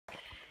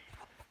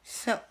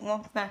So,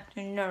 welcome back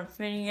to another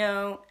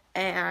video,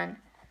 and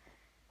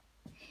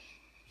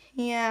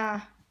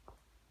yeah,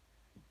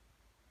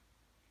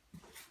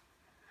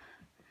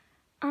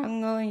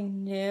 I'm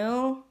going to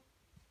do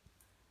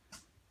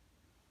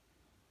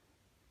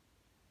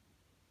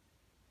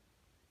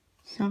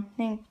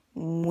something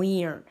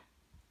weird.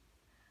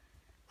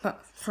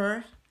 But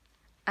first,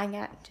 I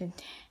got to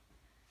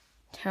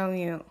tell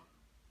you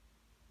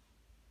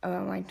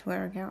about my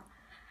Twitter account.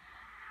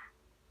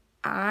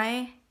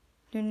 I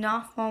do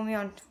not follow me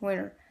on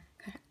Twitter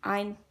because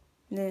I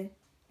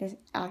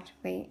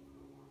disactivate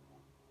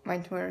my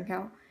Twitter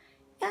account.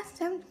 Got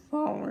 7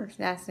 followers,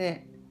 that's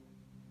it.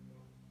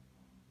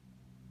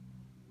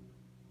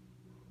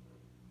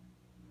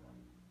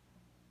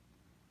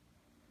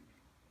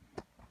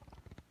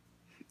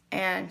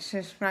 And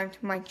subscribe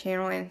to my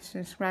channel and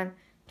subscribe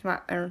to my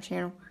other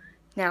channel.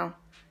 Now,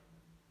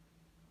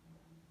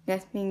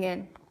 let's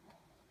begin.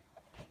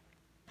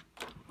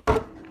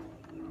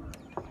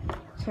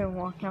 So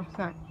walk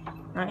outside,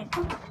 right?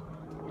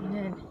 And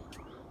then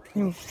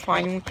you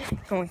finally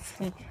go and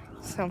see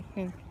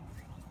something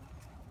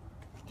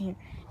here.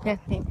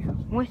 Let's see,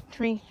 which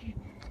tree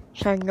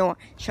should I go on?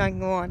 Should I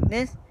go on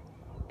this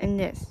and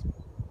this?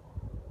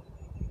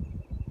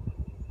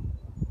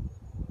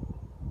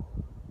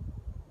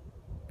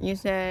 You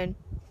said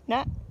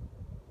that?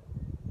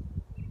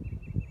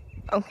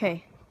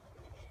 Okay.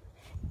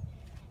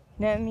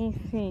 Let me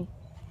see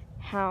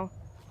how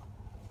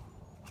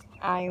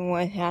I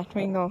would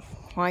actually go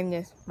climb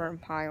this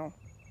bird pile.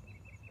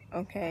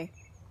 Okay.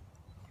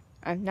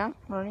 I'm not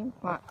hurting,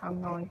 but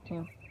I'm going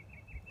to.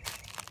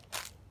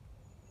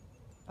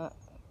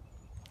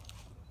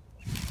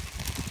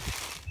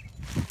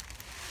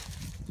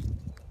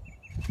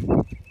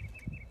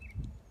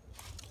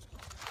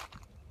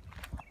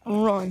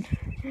 Run.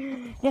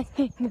 Yes,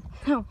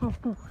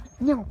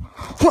 no.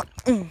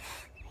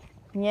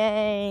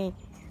 Yay.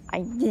 I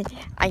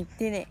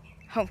did it.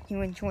 Hope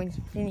you enjoyed this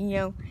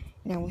video,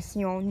 and I will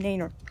see you all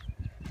later.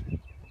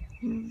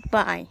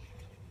 Bye.